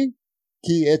collectionner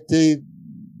qui étaient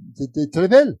très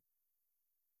belles.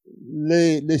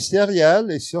 Les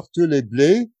céréales et surtout les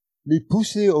blés, les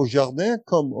pousser au jardin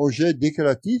comme objet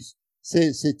décoratif,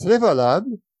 c'est très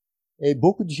valable et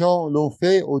beaucoup de gens l'ont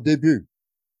fait au début.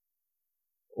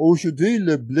 Aujourd'hui,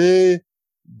 le blé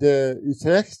de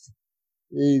Utrecht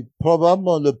est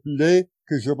probablement le blé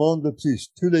que je vends le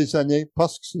plus tous les années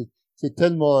parce que c'est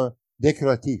tellement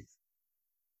décoratif.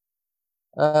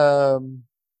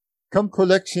 Comme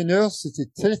collectionneur,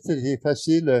 c'était très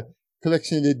facile de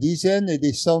collectionner des dizaines et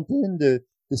des centaines de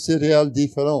céréales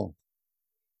différentes.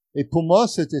 Et pour moi,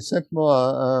 c'était simplement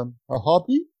un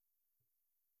hobby.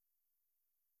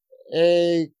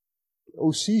 Et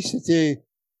aussi, c'était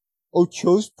autre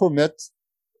chose pour mettre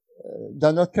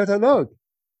dans notre catalogue.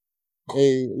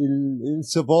 Et il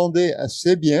se vendait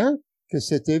assez bien que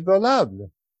c'était valable.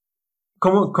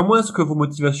 Comment est-ce que vos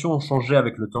motivations ont changé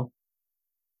avec le temps?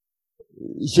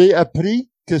 J'ai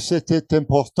appris que c'était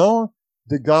important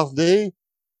de garder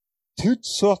toutes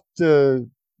sortes de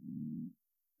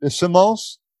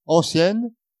semences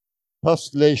anciennes parce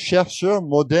que les chercheurs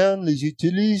modernes les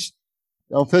utilisent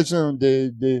en faisant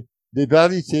des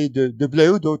variétés de blé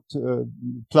ou d'autres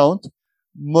plantes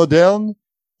modernes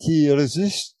qui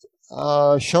résistent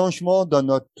à changement dans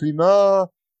notre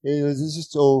climat et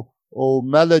résistent aux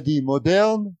maladies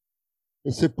modernes.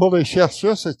 Et c'est pour les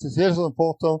chercheurs, c'est très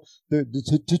important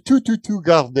de tout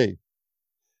garder.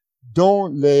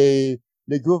 Donc, les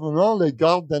gouvernements les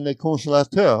gardent dans les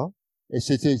congélateurs, et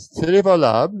c'était très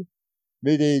valable,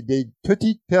 mais des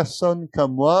petites personnes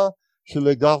comme moi, je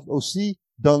les garde aussi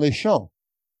dans les champs.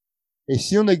 Et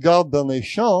si on les garde dans les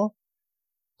champs,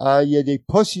 il y a des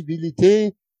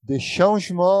possibilités de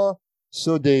changement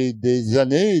sur des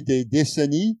années et des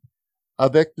décennies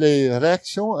avec les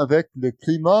réactions avec le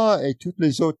climat et toutes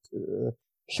les autres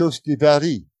choses qui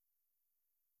varient.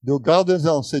 Donc,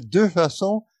 gardez-en. Ces deux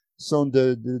façons sont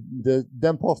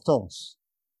d'importance.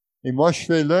 Et moi, je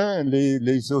fais l'un,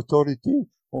 les autorités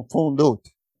en font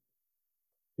l'autre.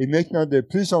 Et maintenant, de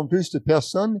plus en plus de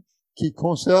personnes qui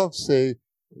conservent ces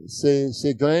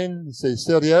graines, ces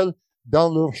céréales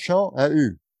dans leur champ à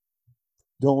eux.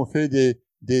 Donc, on fait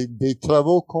des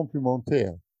travaux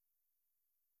complémentaires.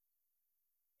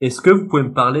 Est-ce que vous pouvez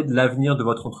me parler de l'avenir de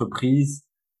votre entreprise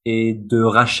et de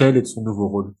Rachel et de son nouveau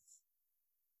rôle?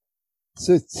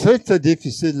 C'est très, très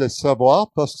difficile de le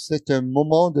savoir parce que c'est un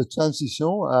moment de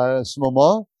transition à ce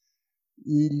moment.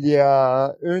 Il y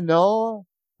a 1 an,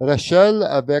 Rachel,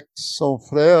 avec son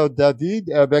frère David,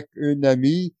 et avec une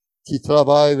amie qui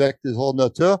travaille avec des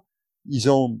ordinateurs, ils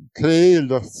ont créé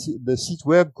le site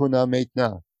web qu'on a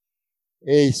maintenant.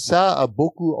 Et ça a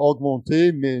beaucoup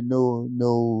augmenté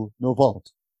nos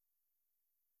ventes.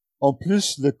 En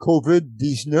plus, le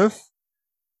COVID-19,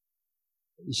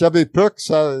 j'avais peur que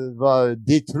ça va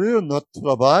détruire notre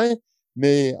travail,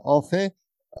 mais enfin,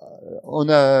 on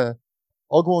a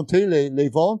augmenté les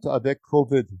ventes avec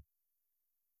COVID.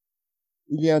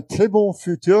 Il y a un très bon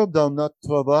futur dans notre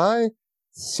travail,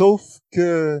 sauf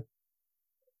que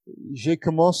j'ai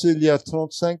commencé il y a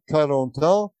 35-40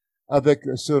 ans avec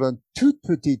sur une toute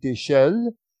petite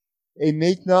échelle et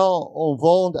maintenant on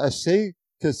vend assez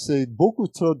que c'est beaucoup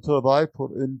trop de travail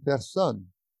pour une personne.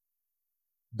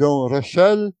 Donc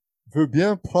Rachel veut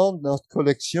bien prendre notre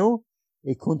collection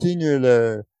et continuer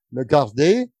le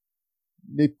garder,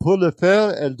 mais pour le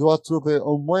faire, elle doit trouver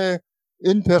au moins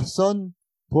une personne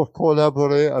pour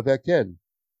collaborer avec elle.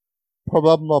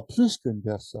 Probablement plus qu'une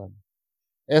personne.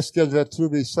 Est-ce qu'elle va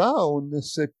trouver ça? On ne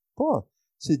sait pas.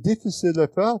 C'est difficile à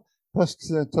faire parce que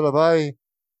c'est un travail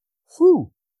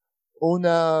fou. On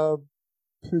a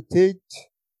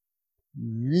peut-être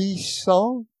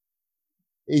 800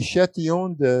 échantillons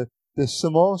de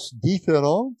semences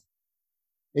différentes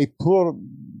et pour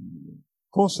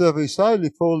conserver ça,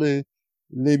 il faut les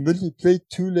multiplier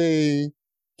tous les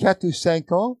 4 ou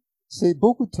 5 ans. C'est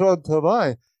beaucoup trop de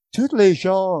travail. Tous les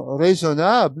gens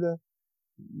raisonnables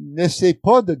n'essaient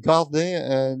pas de garder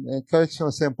une collection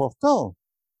assez importante.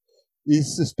 Ils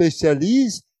se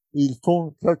spécialisent, ils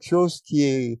font quelque chose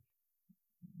qu'ils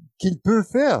peuvent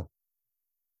faire.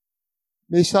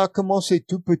 Mais ça a commencé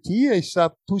tout petit et ça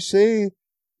a poussé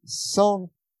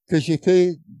sans que j'ai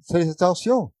fait très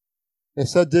attention. Et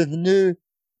ça est devenu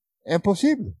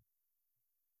impossible.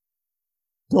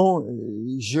 Donc,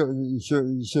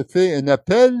 je fais un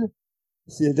appel.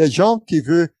 S'il y a des gens qui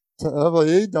veulent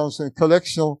travailler dans une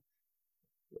collection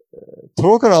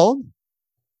trop grande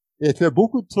et faire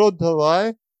beaucoup trop de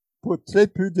travail pour très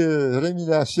peu de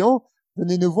rémunération,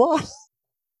 venez nous voir.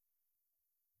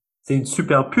 C'est une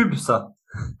super pub, ça.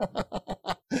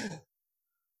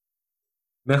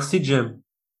 Merci, Jem.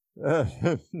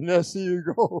 Merci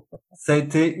Hugo. Ça a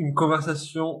été une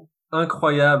conversation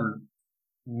incroyable.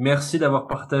 Merci d'avoir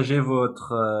partagé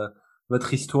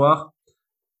votre histoire.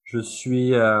 Je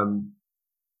suis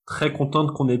très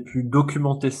contente qu'on ait pu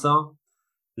documenter ça.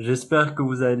 J'espère que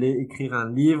vous allez écrire un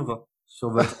livre sur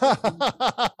votre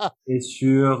et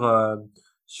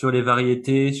sur les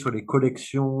variétés, sur les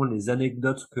collections, les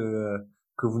anecdotes que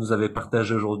vous nous avez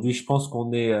partagées aujourd'hui. Je pense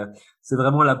qu'on c'est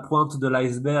vraiment la pointe de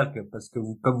l'iceberg parce que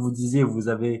vous, comme vous disiez, vous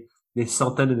avez des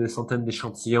centaines et des centaines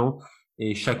d'échantillons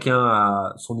et chacun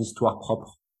a son histoire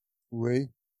propre. Oui.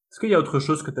 Est-ce qu'il y a autre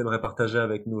chose que tu aimerais partager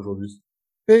avec nous aujourd'hui?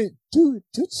 Et tout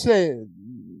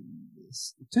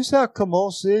ça a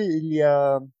commencé il y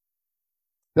a,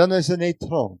 dans les années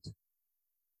 30.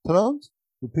 30,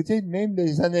 ou peut-être même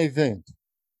les années 20.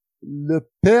 Le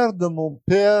père de mon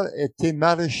père était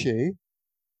maraîcher.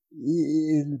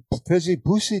 Il faisait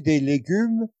pousser des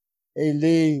légumes et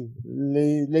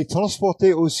les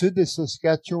transporter au sud de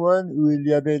Saskatchewan où il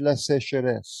y avait la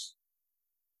sécheresse.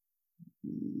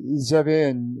 Ils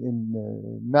avaient un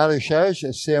maraîchage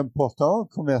assez important,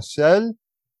 commercial.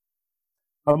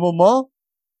 À un moment,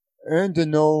 un de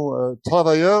nos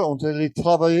travailleurs ont allé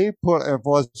travailler pour un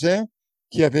voisin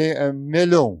qui avait un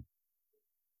melon.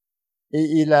 Et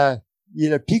il a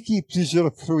piqué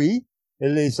plusieurs fruits et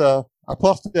les a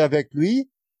apportés avec lui.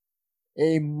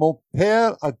 Et mon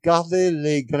père a gardé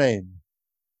les graines.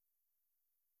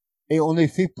 Et on les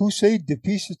fait pousser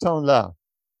depuis ce temps-là.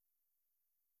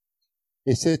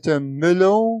 Et c'est un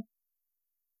melon,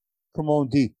 comment on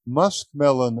dit,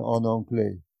 muskmelon en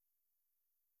anglais,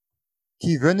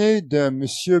 qui venait d'un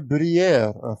monsieur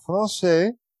Brière, un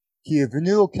Français, qui est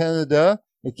venu au Canada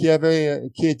et qui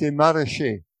était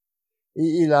maraîcher. Et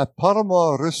il a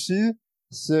apparemment reçu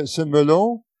ce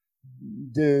melon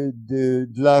de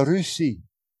la Russie,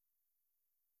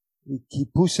 et qui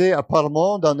poussait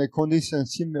apparemment dans des conditions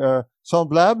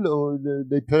semblables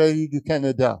des prairies du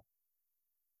Canada.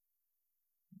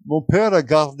 Mon père a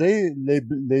gardé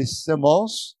les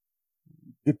semences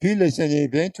depuis les années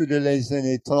 20 ou les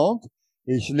années 30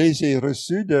 et je les ai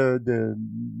reçues de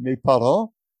mes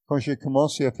parents quand j'ai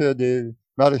commencé à faire des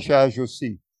maraîchages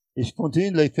aussi. Et je continue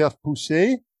de les faire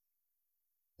pousser.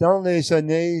 Dans les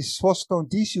années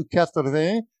 70 ou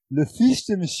 80, le fils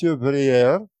de Monsieur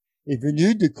Brière est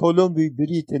venu de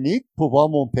Colombie-Britannique pour voir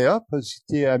mon père, parce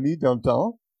qu'il était ami dans le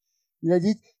temps. Il a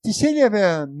dit, tu sais, il y avait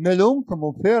un melon que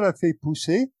mon père a fait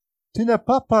pousser. Tu n'as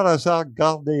pas par hasard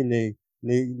gardé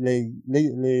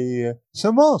les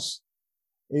semences.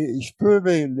 Et je peux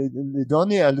les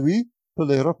donner à lui pour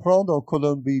les reprendre en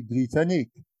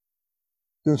Colombie-Britannique.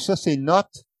 Donc ça, c'est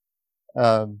notre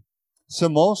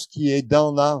semence qui est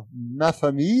dans ma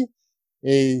famille.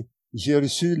 Et j'ai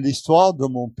reçu l'histoire de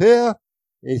mon père.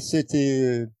 Et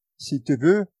c'était, si tu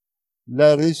veux,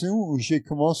 la raison où j'ai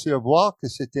commencé à voir que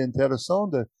c'était intéressant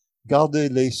de garder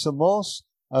les semences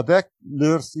avec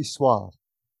leur histoire.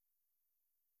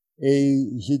 Et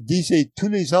je disais tous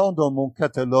les ans dans mon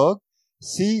catalogue,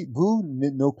 si vous,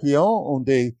 nos clients, ont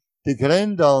des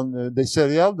graines des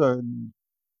céréales,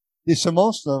 des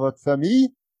semences dans votre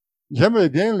famille, j'aimerais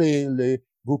bien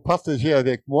vous partager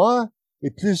avec moi.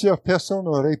 Et plusieurs personnes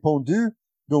ont répondu.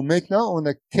 Donc maintenant, on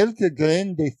a quelques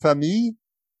graines des familles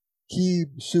qui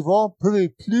souvent pouvaient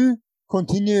plus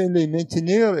continuer à les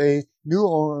maintenir et nous,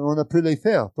 on a pu les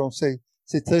faire. Donc c'est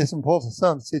très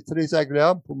important, c'est très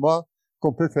agréable pour moi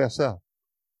qu'on peut faire ça.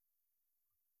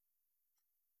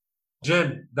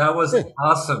 Jim, that was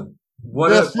awesome. What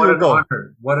Merci, an Hugo.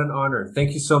 honor. What an honor.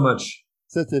 Thank you so much.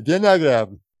 C'était bien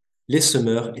agréable. Les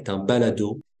Semeurs est un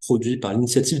balado produit par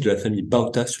l'initiative de la famille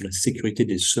Bauta sur la sécurité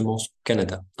des semences au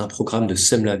Canada, un programme de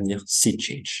Sème l'Avenir Seed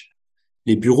Change.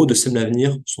 Les bureaux de Sème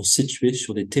l'Avenir sont situés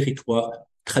sur des territoires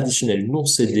traditionnels non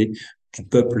cédés du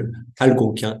peuple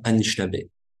algonquin Anishinaabe.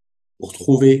 Pour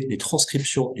trouver les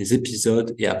transcriptions des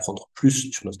épisodes et apprendre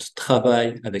plus sur notre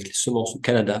travail avec les semences au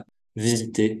Canada,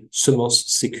 visitez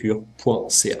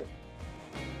semencessécure.ca.